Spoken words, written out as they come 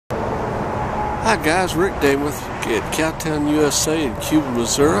Hi guys, Rick Damuth at Cowtown USA in Cuba,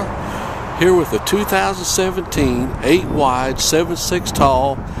 Missouri, here with a 2017 8 wide, 7'6"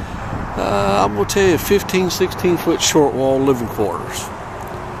 tall, I'm going to tell you 15-16 foot short wall living quarters.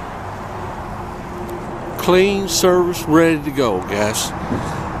 Clean, service, ready to go, guys.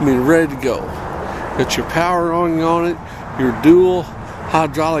 I mean, ready to go. Got your power on it, your dual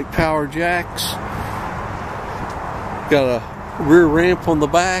hydraulic power jacks. Got a rear ramp on the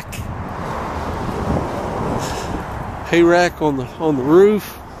back. Hay rack on the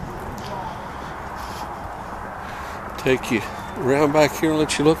roof. Take you around back here and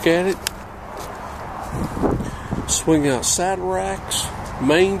let you look at it. Swing out saddle racks,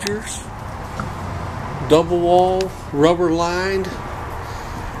 mangers, double wall, rubber lined,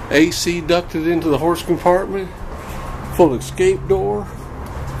 AC ducted into the horse compartment, full escape door,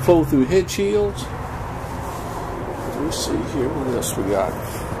 flow through head shields. Let me see here, what else we got?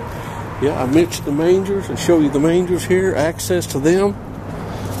 Yeah, I mentioned the mangers and show you the mangers here, access to them.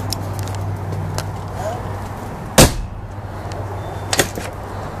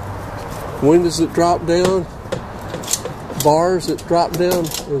 Windows that drop down, bars that drop down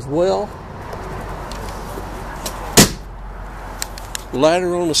as well.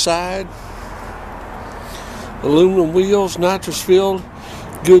 Ladder on the side. Aluminum wheels, nitrous filled,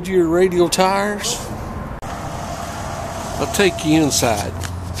 Goodyear radial tires. I'll take you inside.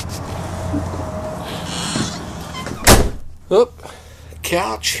 Up,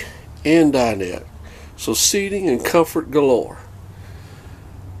 couch and dinette. So seating and comfort galore.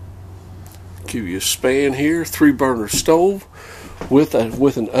 Give you a span here, 3-burner stove with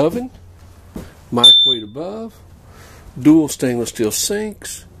an oven, microwave above, dual stainless steel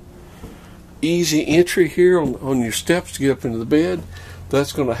sinks, easy entry here on your steps to get up into the bed.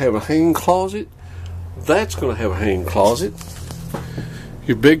 That's going to have a hanging closet. That's going to have a hanging closet.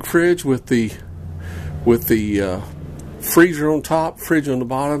 Your big fridge with the freezer on top, fridge on the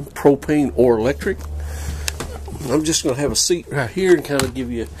bottom, propane or electric. I'm just going to have a seat right here and kind of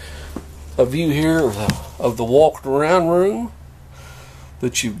give you a view here of the walking around room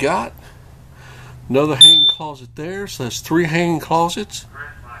that you've got. Another hanging closet there, so that's 3 hanging closets.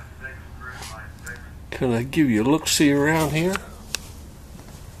 Can I give you a look-see around here?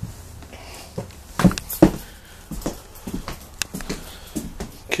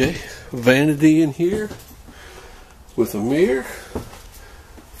 Okay, vanity in here with a mirror,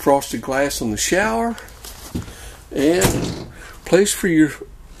 frosted glass on the shower, and place for your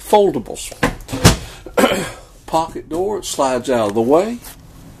foldables. Pocket door, it slides out of the way.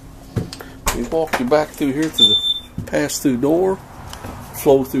 We walk you back through here to the pass-through door,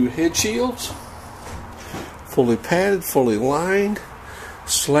 flow through head shields, fully padded, fully lined,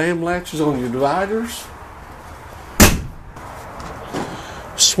 slam latches on your dividers,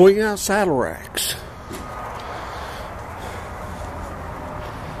 swing out saddle racks.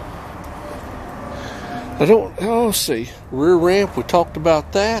 Let's see, rear ramp, we talked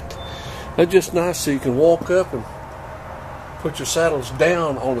about that. That's just nice so you can walk up and put your saddles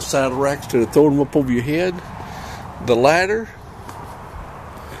down on the saddle racks instead of throwing them up over your head. The ladder,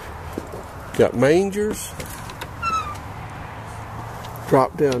 got mangers,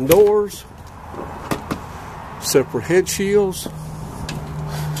 drop down doors, separate head shields.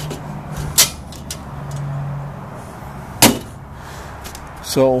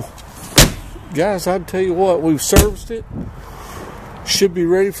 So guys, I'd tell you what, we've serviced it. Should be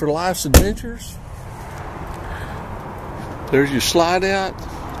ready for life's adventures. There's your slide out.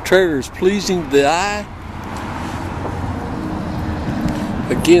 Trailer is pleasing to the eye.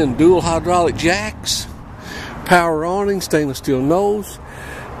 Again, dual hydraulic jacks, power awning, stainless steel nose.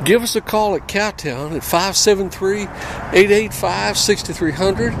 Give us a call at Cowtown at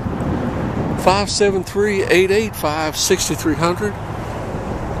 573-885-6300. 573-885-6300.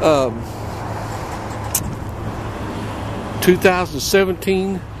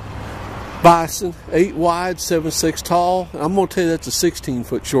 2017 Bison, 8 wide, 7'6" tall. I'm going to tell you that's a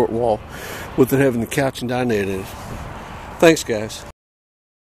 16-foot short wall with it having the couch and dinette in it. Thanks, guys.